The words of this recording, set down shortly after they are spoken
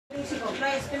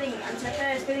Spelling আনসারটা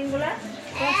spelling গুলো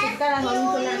সব শিখতে হবে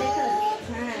তোলা দেখা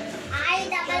হ্যাঁ আই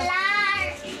ডাবল আর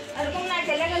এরকম না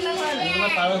খেলে গেল তোমরা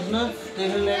পারছ না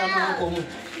তাহলে আমরা কম।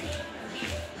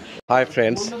 হাই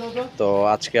ফ্রেন্ডস, তো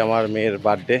আজকে আমার মেয়ের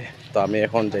বার্থডে, তো আমি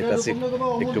এখন যাইতাছি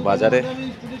একটু বাজারে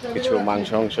কিছু মাংস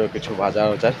কিছু বাজার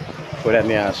করে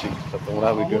নিয়ে আসি। তো তোমরা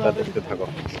ভিডিওটা দেখতে থাকো।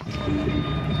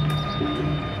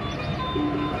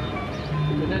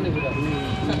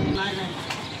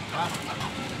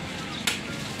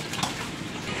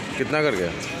 कितना कर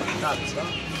गया?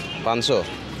 500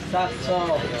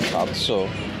 700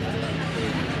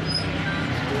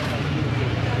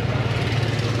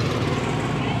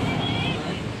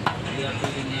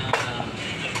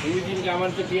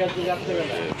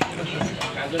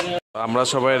 আমরা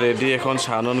সবাই রেডি এখন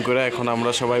স্নান করে এখন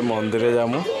আমরা সবাই মন্দিরে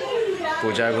যাবো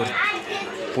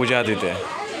পূজা দিতে।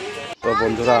 তো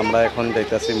বন্ধুরা আমরা এখন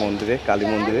যাইতাছি মন্দিরে, কালী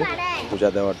মন্দিরে পূজা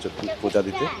দেওয়ার জন্য, পূজা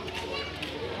দিতে।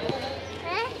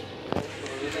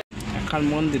 এখন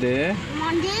মন্দিরে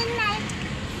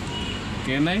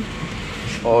কে নাই,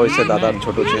 ও হইছে দাদার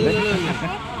ছোট ছেলে।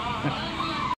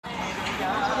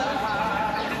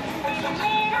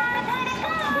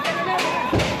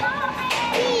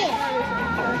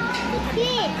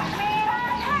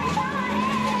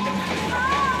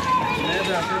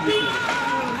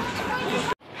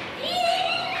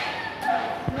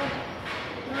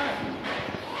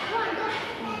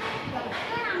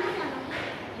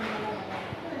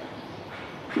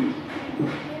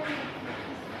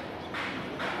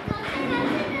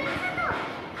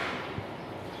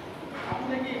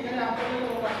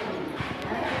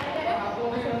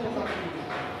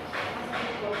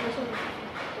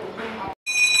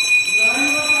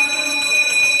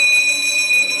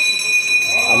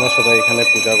 আমরা সবাই এখানে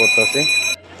পূজা করতেছি,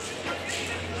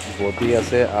 বৌদি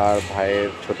আছে আর ভাইয়ের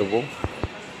ছোট বউ।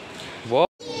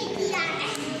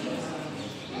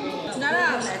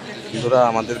 বন্ধুরা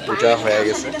আমাদের পূজা হয়ে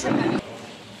গেছে,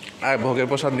 আর ভোগের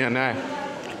প্রসাদ নিয়ে নেয়,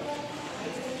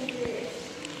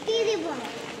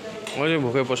 ওই যে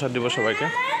ভোগের প্রসাদ দিব সবাইকে।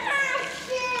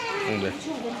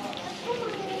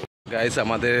 গাইস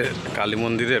আমাদের কালী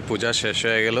মন্দিরের পূজা শেষ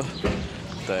হয়ে গেল,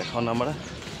 তো এখন আমরা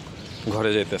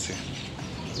ঘরে যাইতেছি।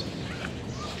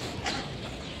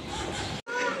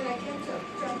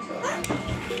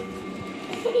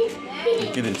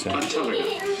 কি দিচ্ছে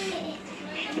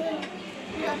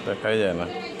দেখাই যায় না,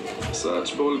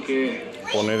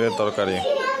 পনিরের তরকারি।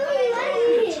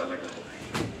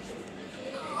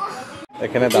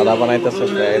 এখানে দাদা বানাইতেছে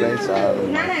ফ্রাইড রাইস আর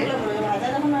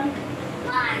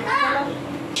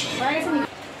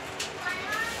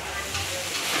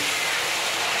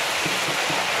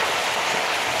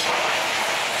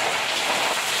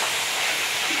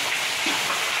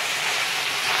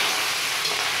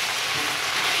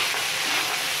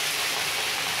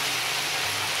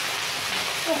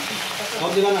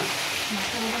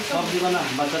सब दिबा ना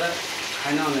बाচ্চারা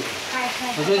খায় না অনেক।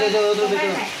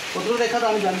 কত দেখা তো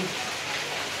আমি জানি,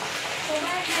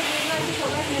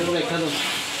 দেখা তো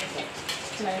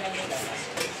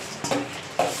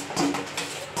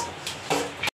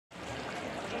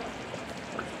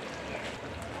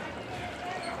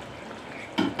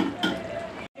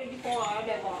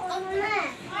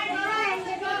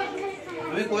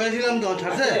আমি কয়েছিলাম তো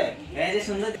ছাড়ছে এই যে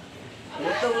সুন্দর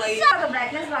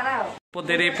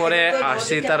দেরি পরে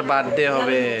আশিতার বার্থডে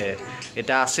হবে।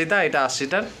 এটা আশিতা, এটা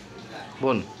আশিতার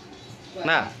বোন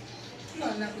না,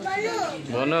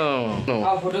 বোনো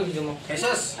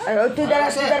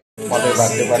আমাদের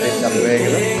বার্থডে পার্টি চালু হয়ে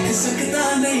গেল।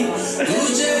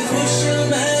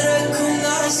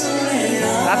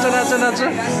 নাচো নাচো নাচো।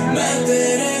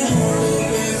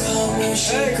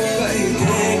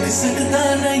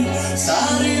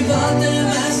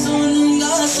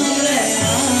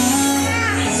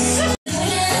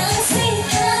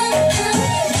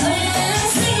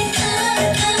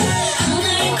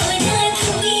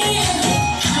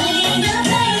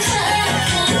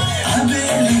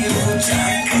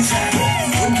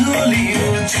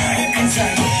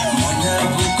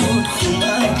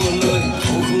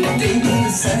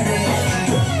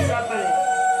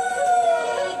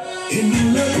 In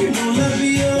love you,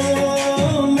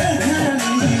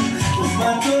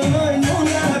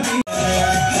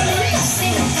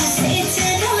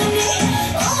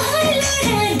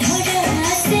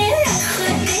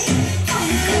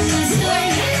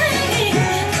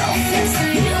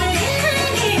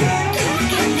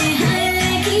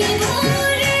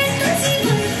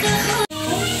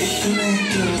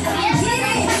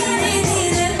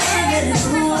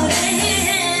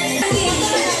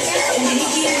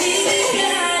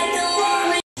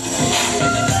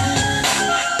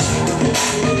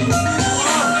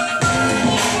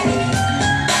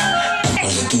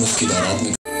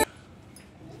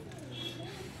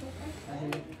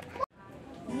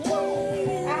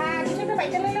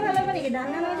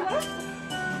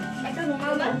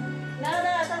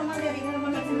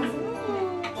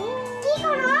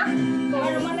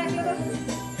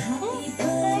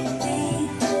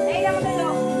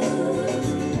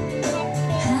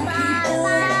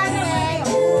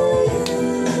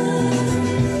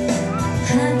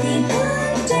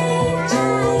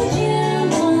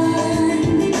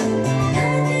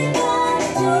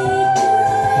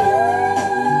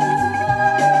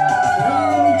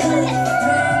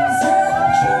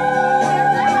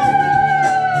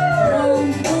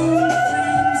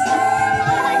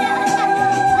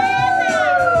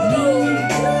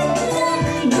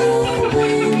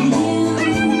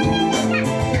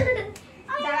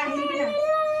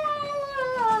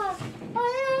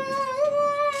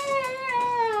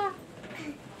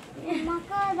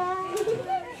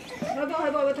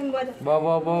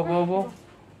 Bo.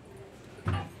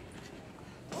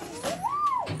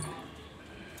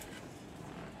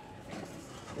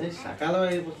 Sakalo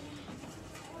itu.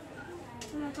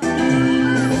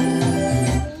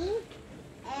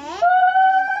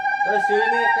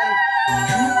 Sini kan.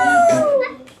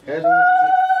 Kayak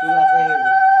sudah saya.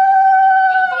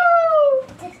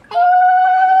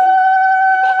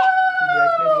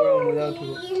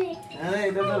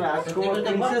 এটা তো রাজকুমার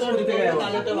প্রিন্সেস করতে গেল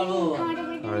তাহলে তো ভালো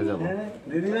হয়ে যাবে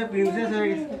দিদি না প্রিন্সেস হয়ে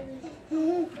গেছে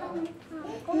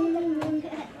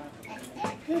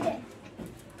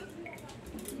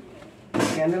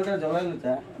ক্যান্ডেলটা জ্বালালো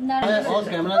তা আরে ও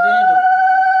ক্যামেরা দিয়ে দাও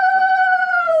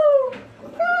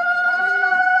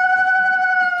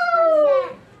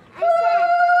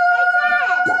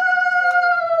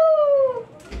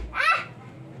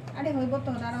আরে হইব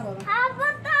তো দাঁড়াও বাবা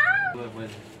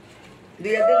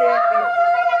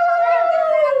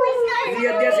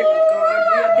Dia sih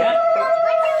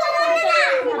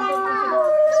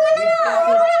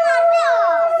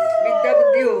minta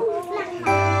video.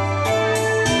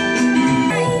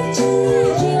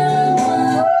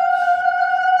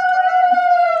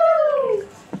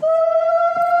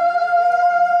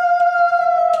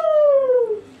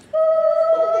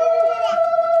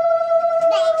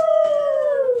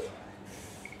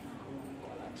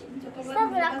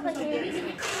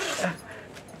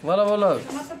 বলো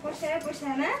আমার তো পোষে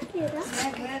না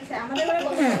আমাদের ঘরে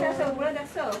বসে আছে উপরে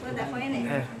দেখছো উপরে দেখো এনে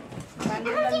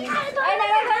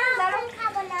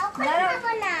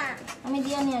আমি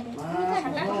দিয়া নি আগে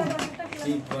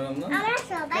ঠিক করম না আমরা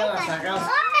সবাই সাকা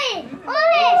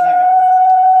ওই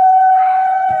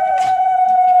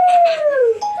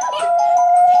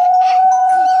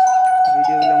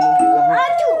Video bilang mau juga.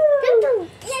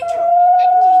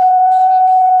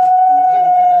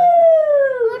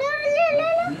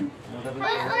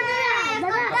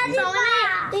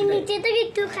 नीचे तो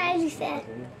कितु खाई लिसे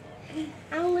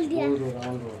आंगुल दिया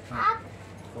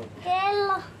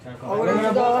हेलो Orang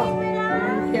ada.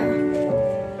 Ya.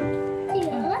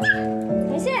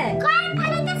 ऐसे कौन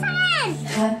खाने का सामान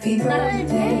Happy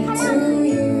birthday to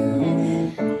you.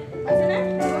 আছে না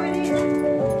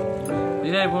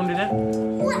দিদা ফোন দিদা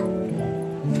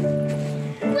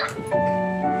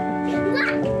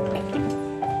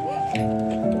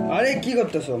আরে কি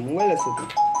করতেছো মোবাইল আছে তো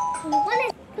बोले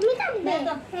तुम्हें क्या दे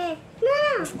दो ना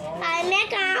मैं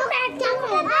कहां बैठ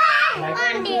हूं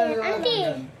आंटी आंटी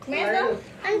मैं तो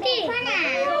आंटी अरे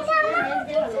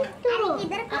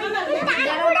किधर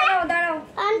দাঁড়াও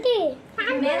आंटी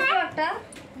मैं तो একটা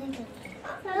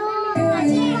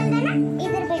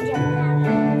इधर भेजो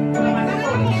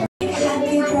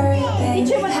Happy birthday.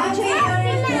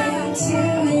 Happy birthday to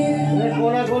you.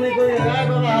 কোনা কোনি কই রাখ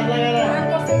বাবা হাত লাগা না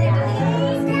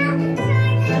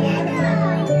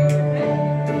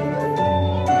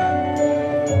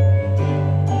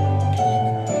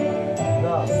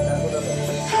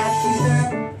Happy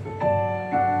birthday.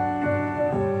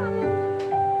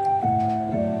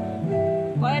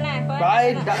 কয় না কয় ভাই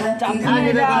চাপ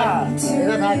দিয়ে যা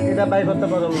এটা থাক এটা বাই করতে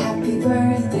পারো না Happy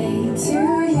birthday to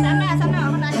you. সামনে সামনে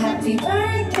আমার আসে Happy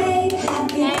birthday.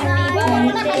 Happy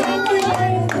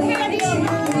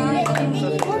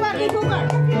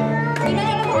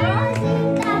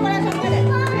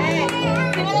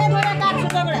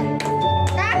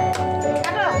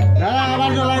দাঁড়া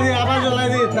আবার জ্বলাই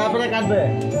দি তারপরে কাটবে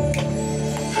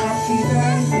Happy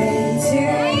birthday to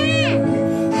you.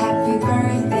 Happy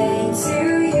birthday to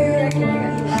you.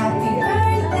 Happy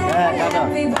birthday.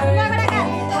 Happy birthday.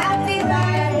 Happy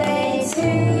birthday to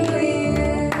you.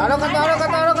 আরো কত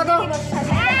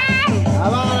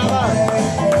আবার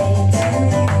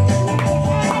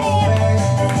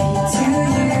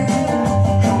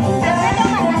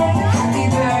Happy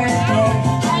birthday.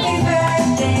 Happy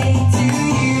birthday to you. Happy birthday to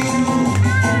you.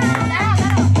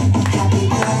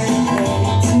 Happy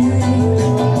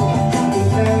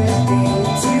birthday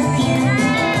to you.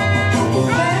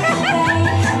 Happy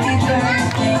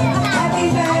birthday. Happy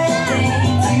birthday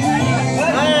to you.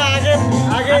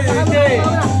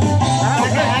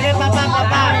 আগে আগে পাপা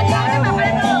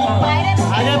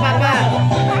আগে পাপা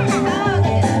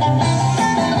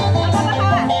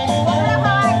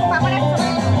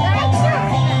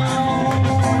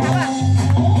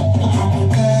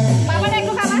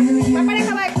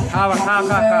খা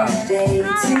Birthday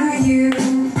to you.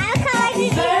 Happy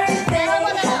birthday.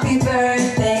 Happy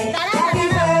birthday. Happy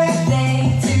birthday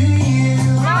to you.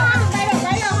 Happy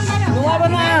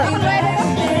birthday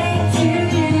to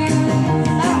you.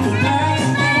 Happy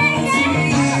birthday to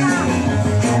you.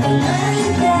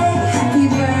 Happy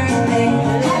birthday.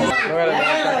 Happy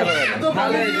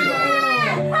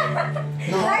birthday.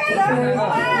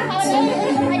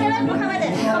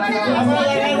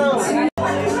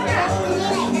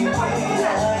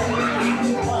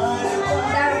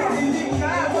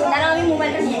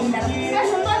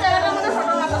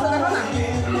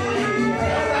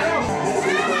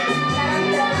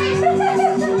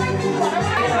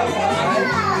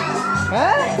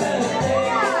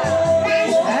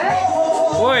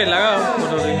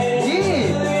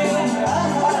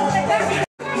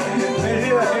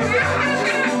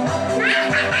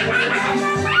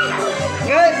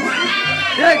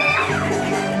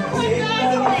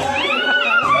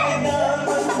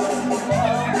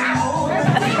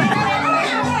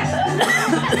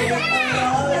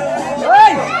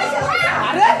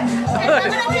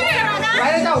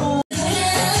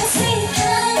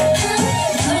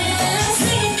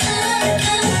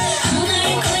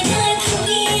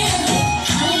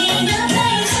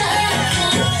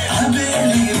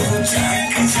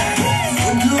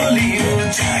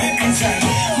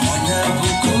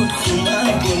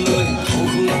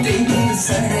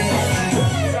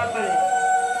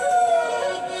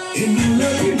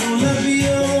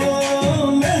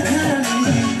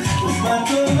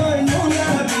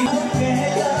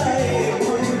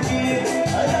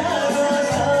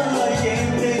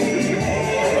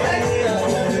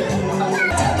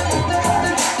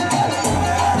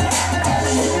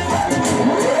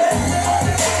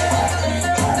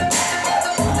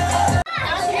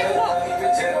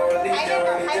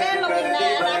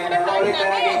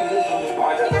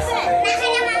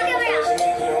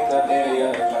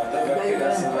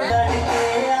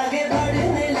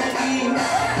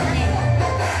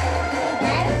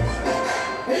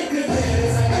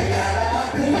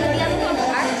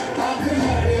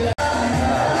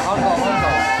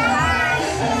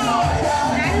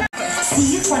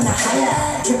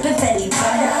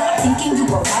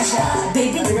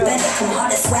 Come on,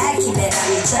 the swag, keep it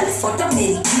on each other for the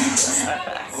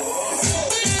minute.